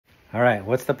All right,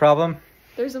 what's the problem?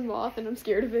 There's a moth and I'm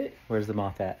scared of it. Where's the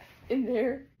moth at? In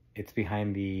there. It's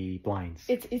behind the blinds.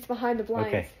 It's behind the blinds.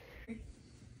 Okay.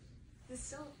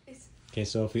 It's Okay,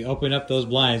 so if we open up those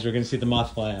blinds, we're gonna see the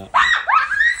moth fly out.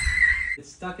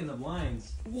 It's stuck in the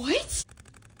blinds. What?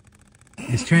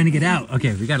 It's trying to get out.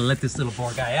 Okay, we gotta let this little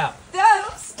poor guy out. Dad,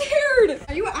 I'm scared.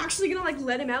 Are you actually gonna like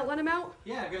let him out? Let him out?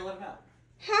 Yeah, I'm gonna let him out.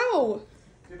 How?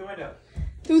 Through the window.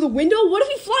 Through the window? What if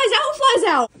he flies out? Flies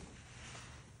out?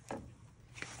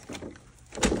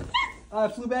 I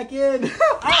flew back in. Is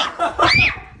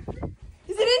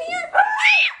it in here?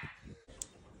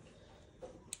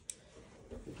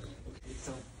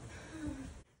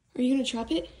 Are you gonna trap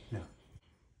it? No.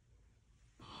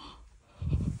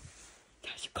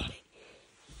 Dad, you got it.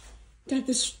 Dad,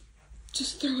 just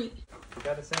throw it. You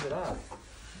gotta send it off.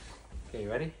 Okay, you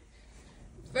ready?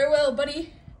 Farewell,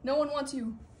 buddy. No one wants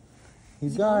you.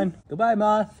 He's gone. Goodbye,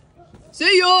 moth.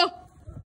 See ya!